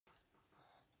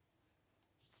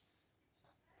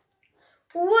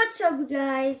What's up,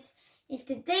 guys? In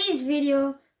today's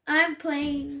video, I'm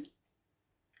playing,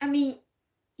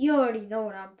 you already know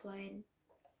what I'm playing.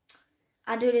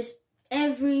 I do this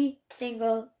every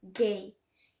single day.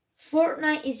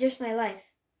 Fortnite is just my life.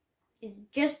 It's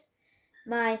just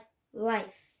my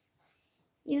life.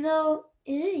 You know,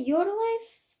 is it your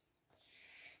life?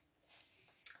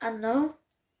 I don't know.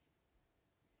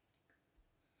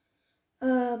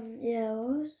 Yeah,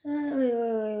 what was that?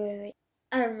 Wait.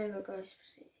 I remember what I was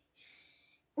supposed to say.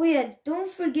 Oh yeah, don't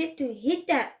forget to hit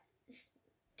that,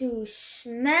 to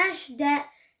smash that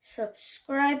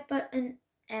subscribe button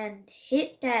and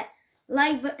hit that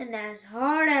like button as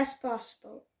hard as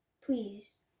possible,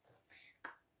 please.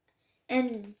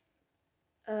 And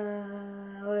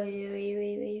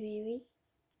wait.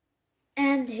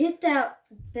 And hit that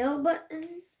bell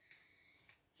button.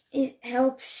 It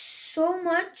helps so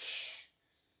much.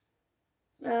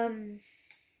 I'm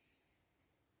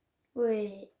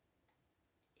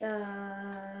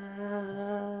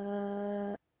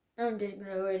just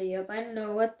gonna ready up. I don't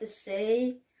know what to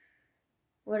say,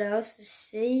 what else to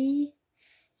say,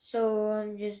 so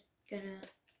I'm just gonna.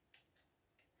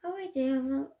 Oh wait, they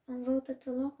unloaded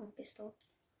the long pistol.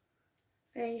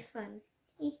 Very fun.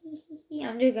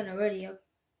 I'm just gonna ready up.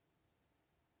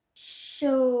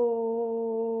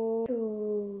 So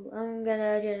I'm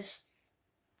gonna just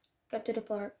get to the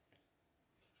part.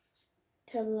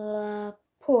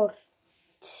 Teleport.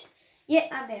 Yeah,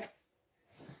 I'm there.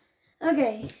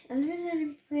 Okay,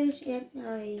 eliminating players yet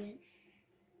not even.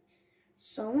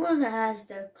 Someone has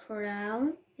the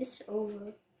crown. It's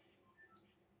over.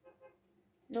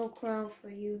 No crown for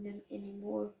you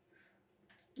anymore,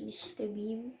 Mr.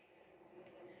 Beam.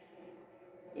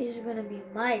 This is gonna be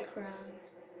my crown.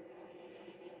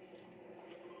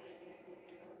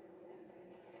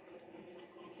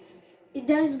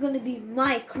 That is gonna be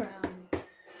my crown.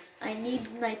 I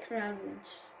need my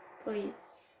crowns, please.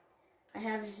 I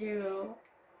have 0.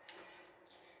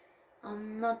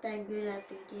 I'm not that good at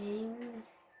the game.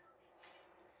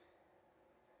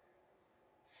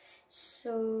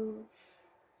 So,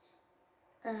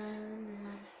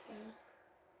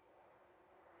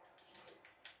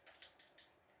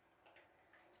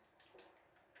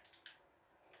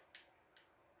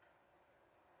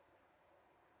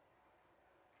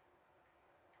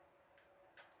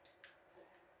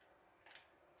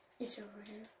 it's over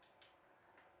here.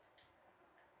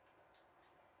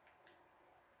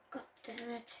 God damn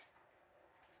it.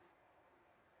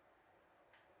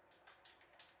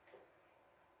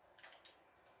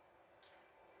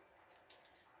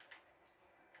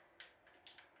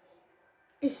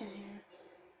 It's in here.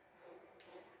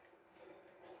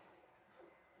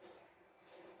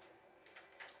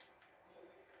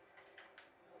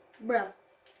 Bro.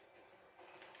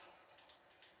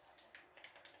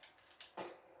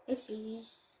 Oopsies.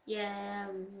 Yeah,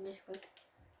 misclick.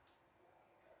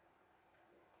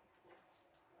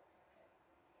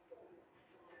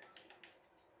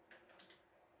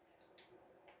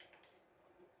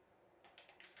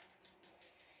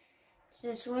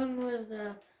 Since when was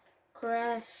the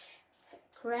Crash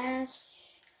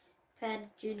Pad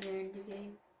Jr. in the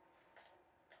game?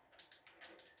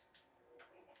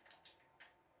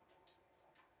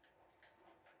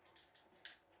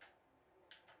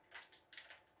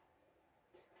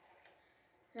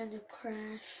 And the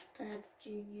Crash Pad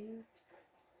Jr.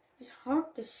 It's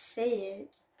hard to say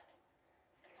it.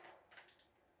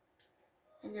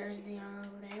 And there's the R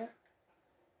over there.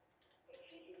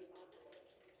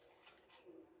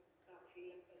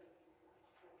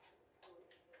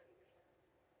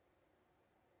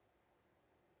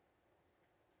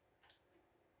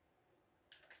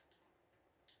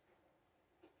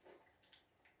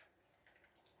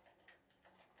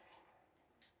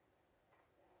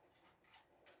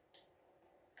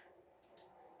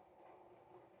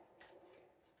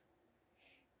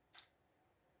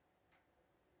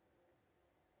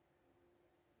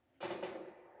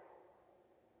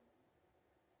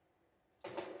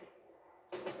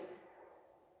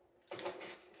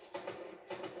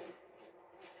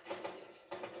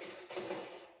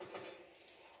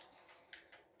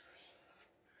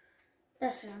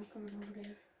 That's it, I'm coming over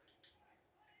there.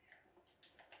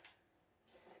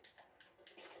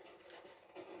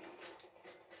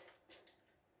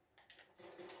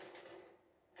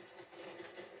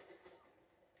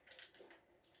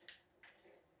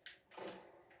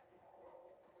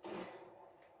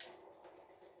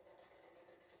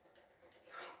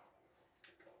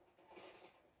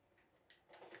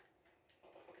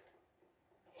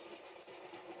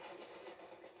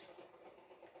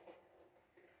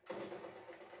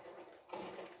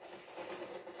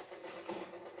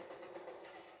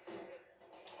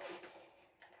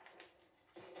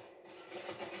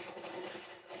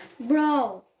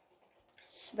 Bro.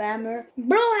 Spammer.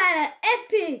 Bro had an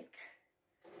epic.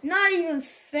 Not even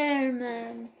fair,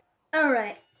 man.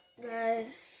 Alright,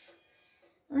 guys.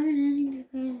 Eliminating the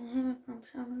players that have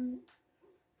from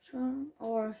summon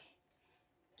or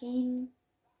gain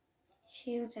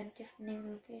shields at different name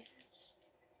locations.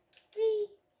 Whee!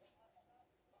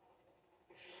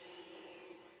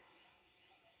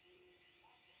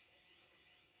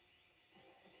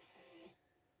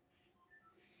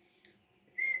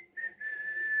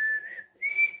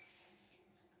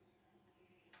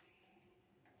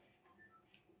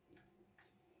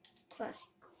 Classic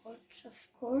cards,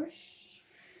 of course.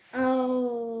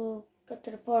 I'll go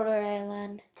to the Porter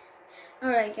Island.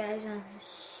 Alright guys, I'm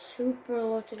super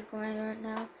low to the ground right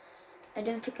now. I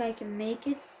don't think I can make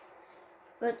it.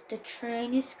 But the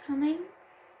train is coming.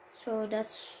 So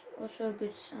that's also a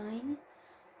good sign.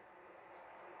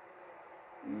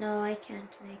 No, I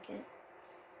can't make it.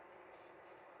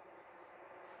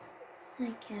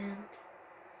 I can't.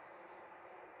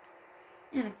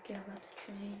 I don't care about the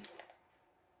train.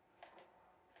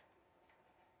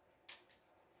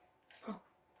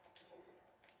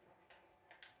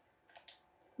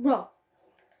 Bro,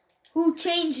 who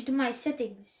changed my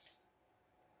settings?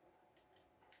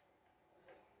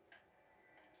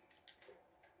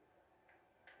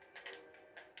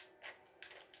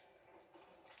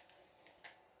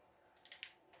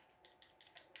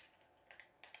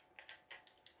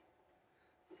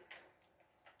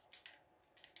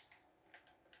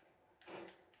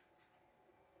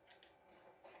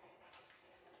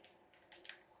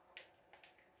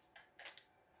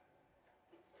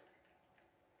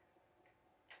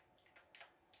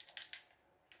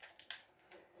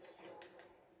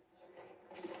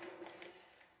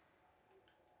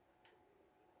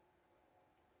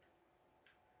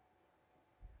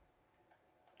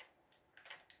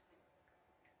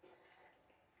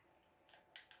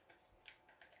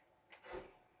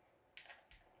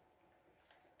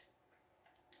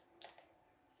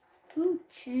 Who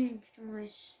changed my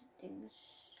settings?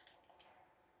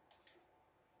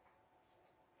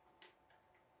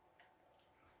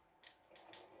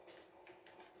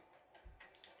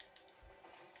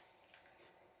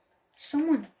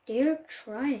 Someone dare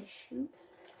try to shoot?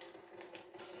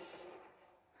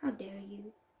 How dare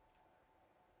you?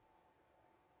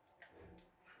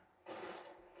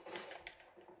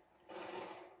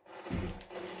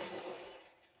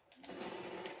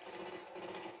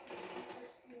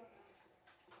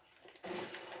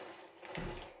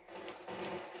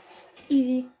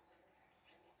 Easy.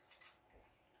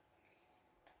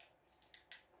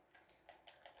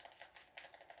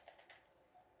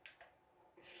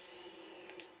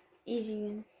 Easy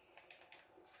win.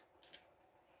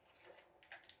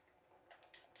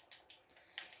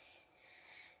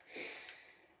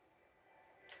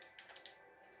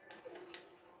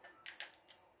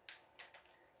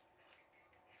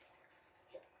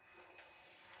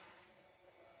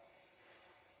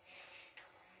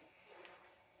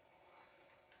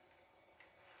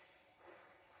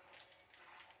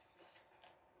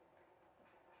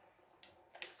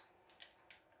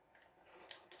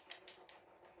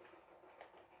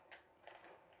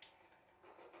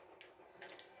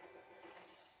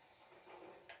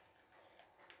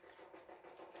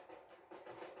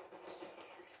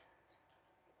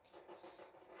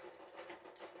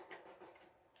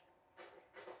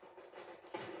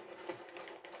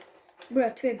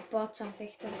 Bruh, 2 bots aan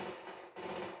vechten.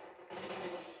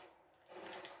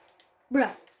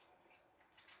 Bruh.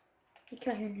 Ik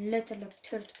ga hun letterlijk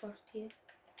third party.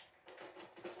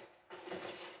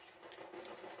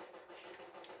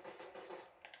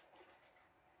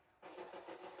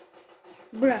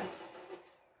 Bruh.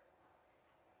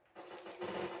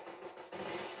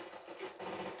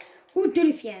 Hoe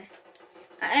durf jij?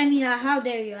 I mean, how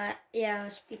dare you? Yeah, I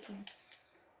was speaking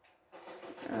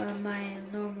my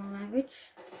normal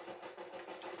language.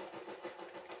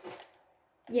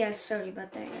 Yeah, sorry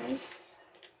about that, guys.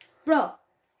 Bro,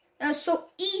 that was so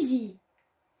easy.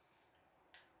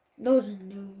 Those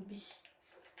noobs.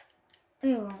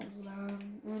 They won't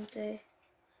learn, won't they?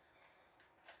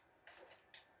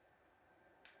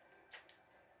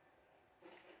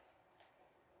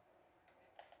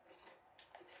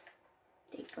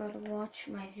 They gotta watch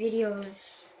my videos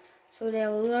so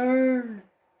they'll learn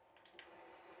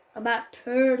about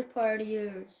third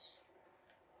partiers.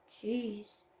 Jeez.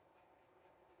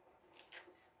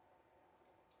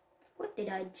 What did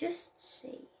I just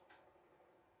say?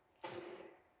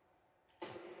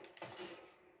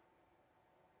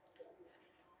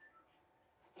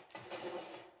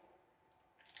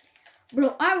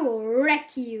 Bro, I will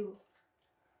wreck you.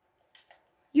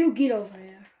 You get over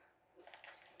here.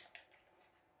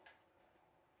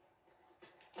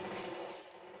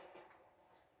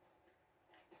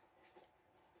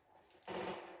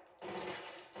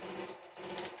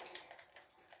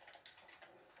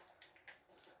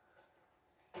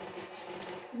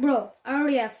 Bro, I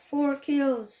already have 4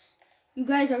 kills. You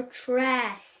guys are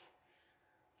trash.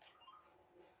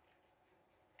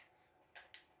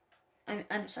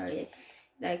 I'm sorry.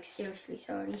 Like, seriously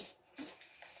sorry.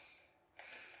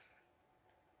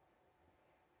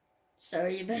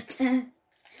 Sorry about that.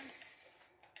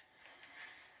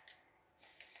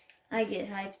 I get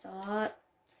hyped a lot,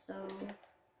 so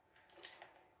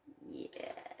yeah.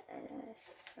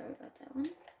 Sorry about that one.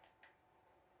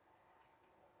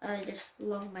 I just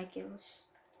love my kills.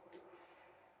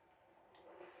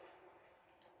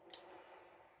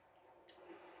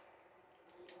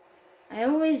 I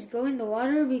always go in the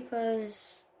water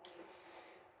because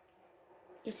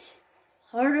it's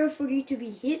harder for you to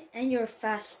be hit and you're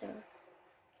faster.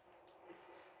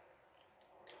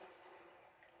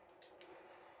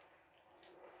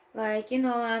 Like, you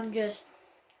know, I'm just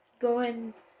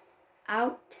going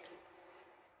out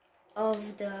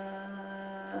of the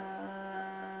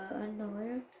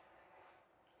nowhere,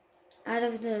 out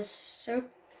of the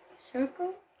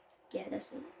circle. Yeah,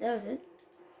 that was it.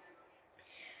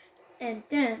 And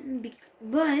then,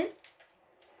 but,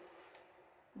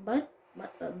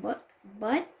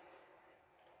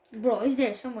 bro, is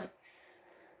there someone?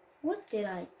 What did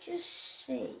I just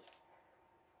say?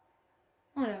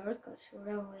 Whatever, goes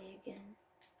that way again.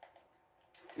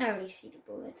 I already see the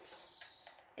bullets.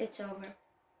 It's over.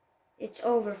 It's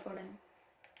over for them.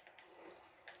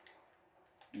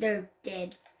 They're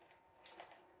dead.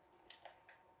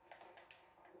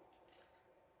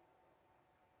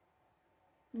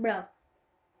 Bro.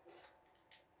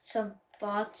 Some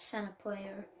bots and a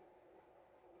player.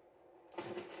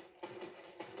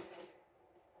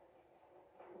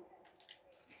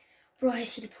 Bro, I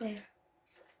see the player.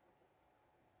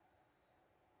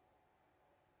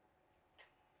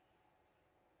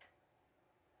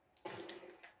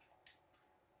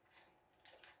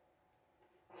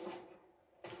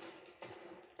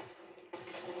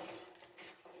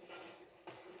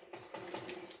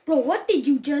 Bro, what did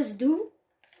you just do?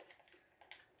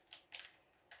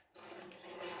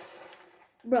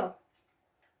 Bro,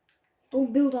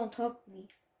 don't build on top of me.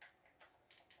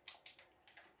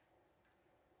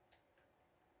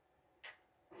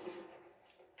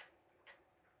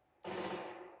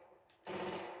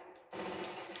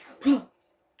 Bro.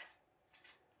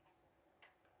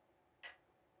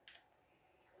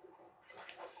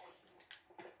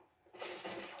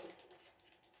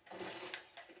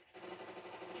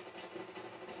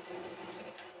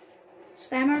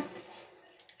 Spammer.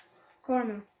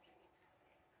 Karma.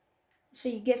 That's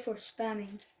what you get for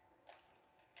spamming.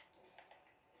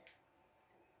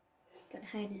 Gotta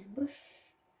hide in the bush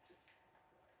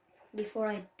before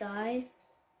I die.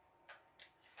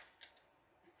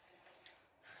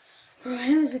 Bro,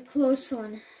 that was a close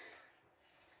one.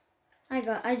 I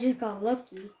just got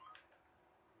lucky.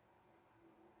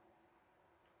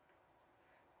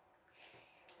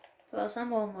 Plus,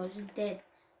 I'm almost dead.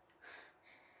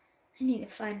 I need to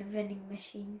find a vending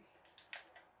machine.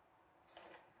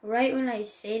 Right when I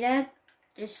say that,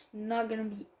 there's not gonna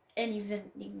be any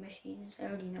vending machines. I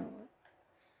already know it.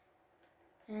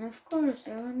 And of course,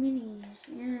 there are minis.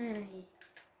 Yay.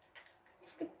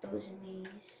 Frick those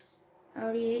minis. I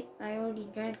already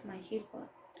drank my shield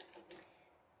pot.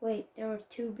 Wait, there were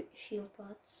 2 shield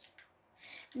pots.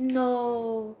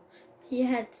 No, he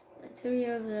had 3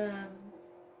 of them.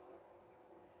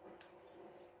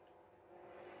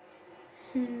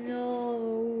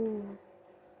 No.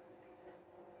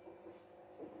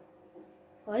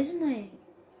 Why is my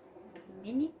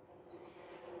mini,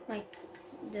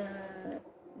 the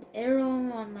arrow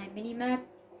on my mini map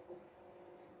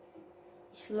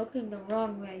is looking the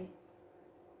wrong way?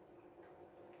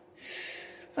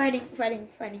 Fighting.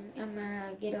 I'm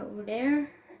gonna get over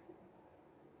there.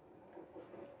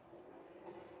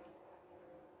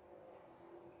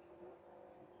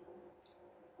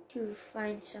 To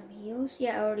find some heals.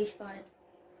 Yeah, I already spotted.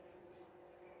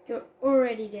 You're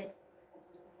already dead.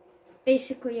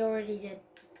 Basically already dead.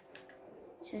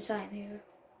 Since I'm here.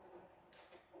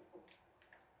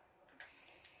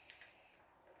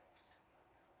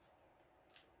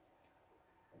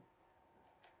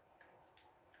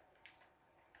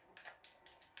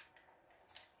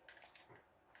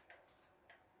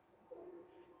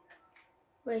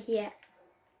 Where he at?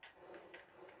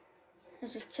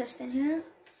 There's a chest in here.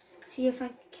 See if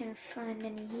I can find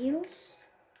any heals.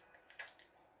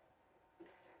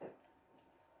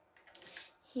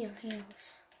 Here,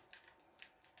 heals.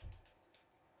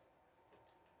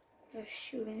 There's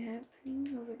shooting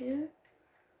happening over there.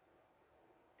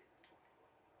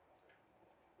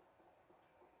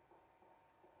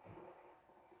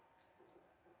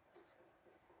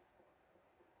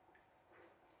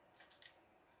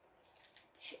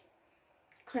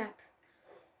 crap.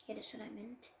 Yeah, that's what I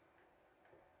meant.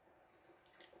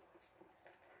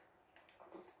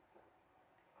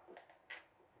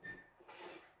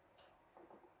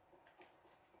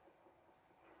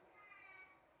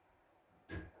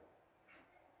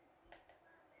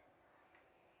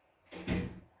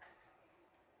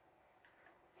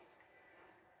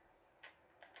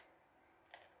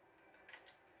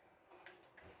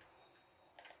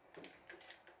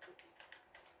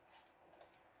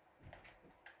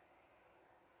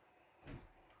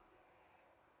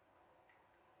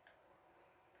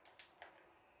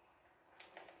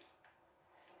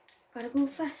 Gotta go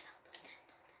fast.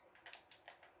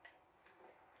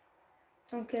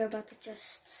 Don't care about the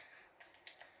chests.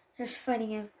 There's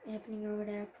fighting happening over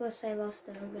there. Plus, I lost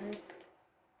the other guy.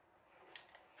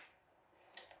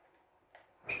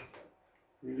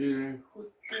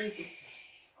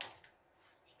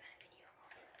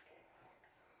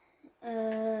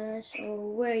 So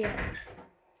where you at?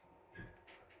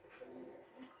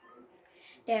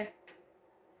 There.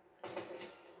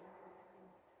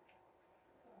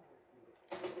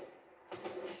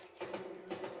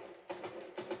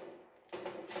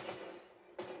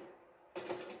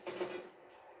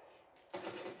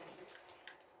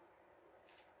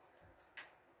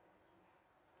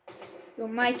 You're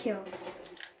my kill.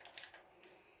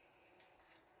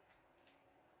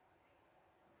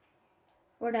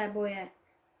 Where that boy at?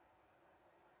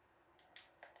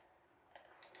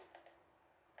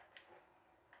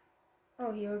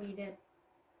 Oh, he already did.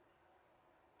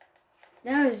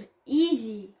 That was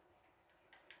easy.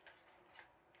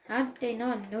 How did they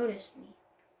not notice me?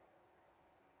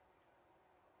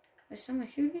 Was someone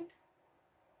shooting?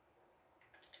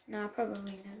 No,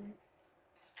 probably not.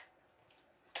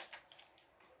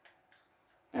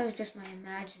 That was just my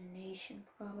imagination,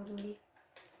 probably.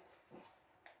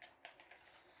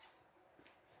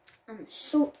 I'm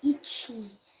so itchy.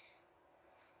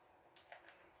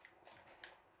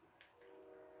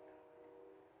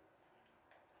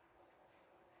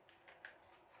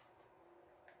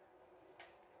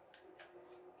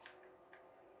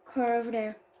 Car over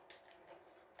there.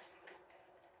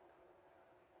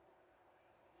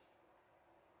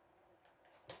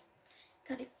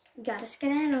 Gotta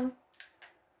skedaddle.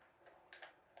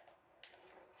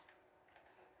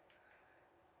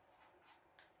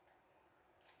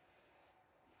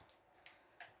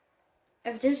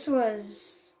 If this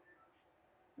was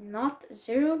not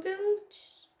 0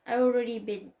 builds, I would already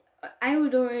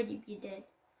be dead.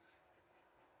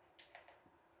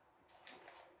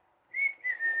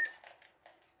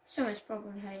 Someone's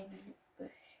probably hiding in the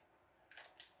bush.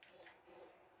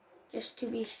 Just to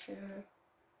be sure.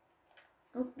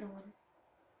 Nope, no one.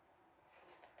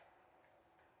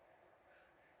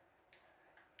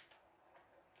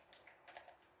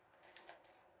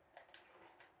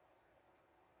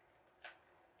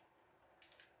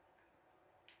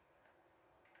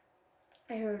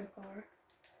 I heard a car.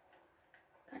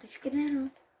 Gotta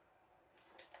skedaddle.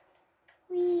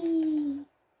 Whee!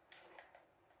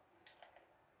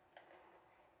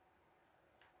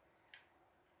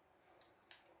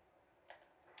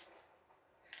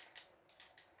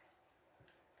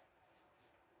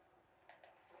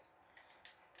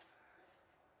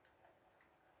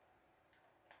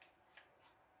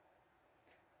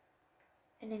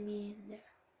 Enemy in there.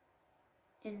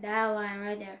 In that line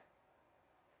right there.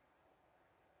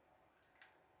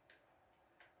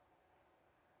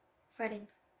 Fighting.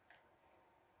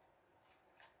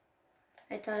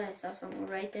 I thought I saw someone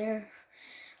right there.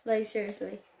 Like,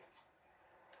 seriously.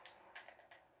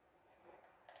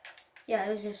 Yeah,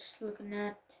 I was just looking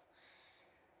at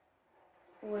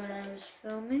what I was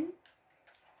filming.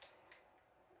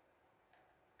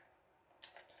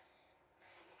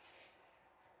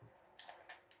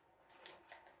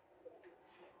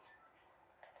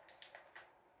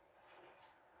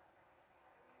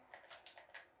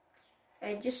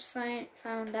 I just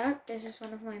found out this is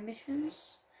one of my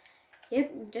missions.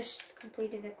 Yep, just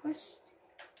completed the quest.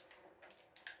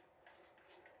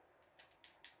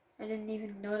 I didn't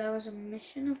even know that was a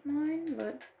mission of mine,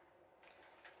 but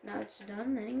now it's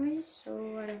done anyways,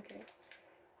 so I don't care.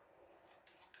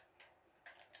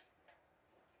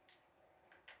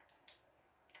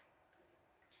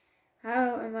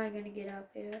 How am I gonna get up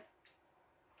here?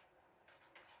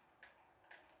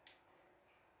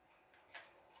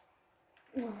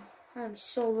 Oh, I'm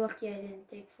so lucky I didn't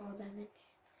take fall damage.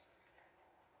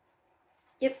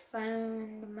 Yep,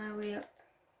 found my way up.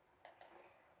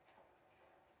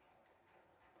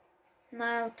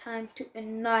 Now time to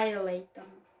annihilate them.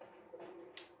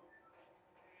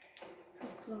 I'm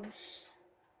close.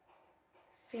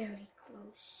 Very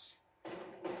close.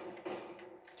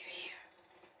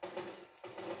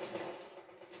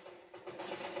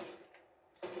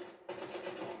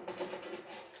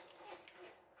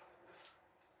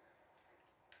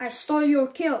 I stole your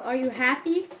kill. Are you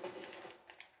happy?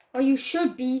 Or you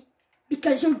should be,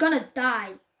 because you're gonna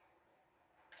die.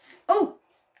 Oh!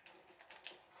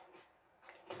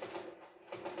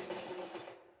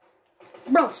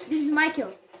 Bros, this is my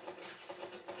kill.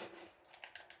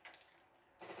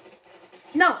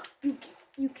 No,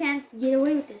 you can't get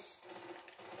away with this.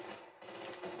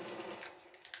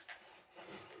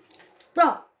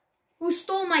 Bro, who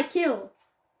stole my kill?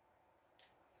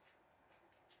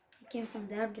 He came from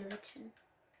that direction.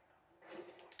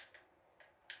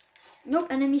 Nope,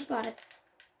 enemy spotted.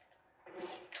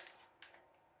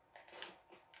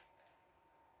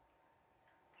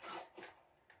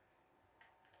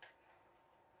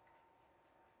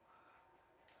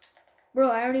 Bro,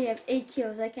 I already have 8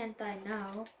 kills. I can't die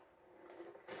now.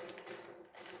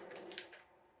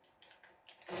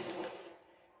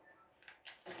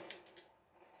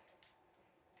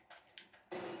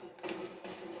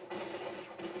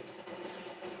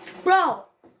 Bro,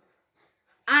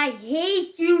 I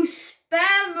hate you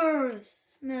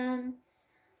spammers, man.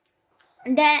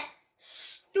 That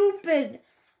stupid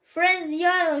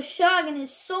Frenziano shotgun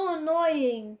is so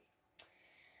annoying.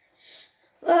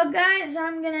 Well, guys,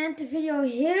 I'm gonna end the video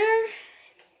here.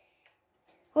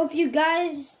 Hope you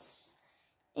guys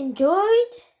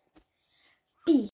enjoyed. Peace.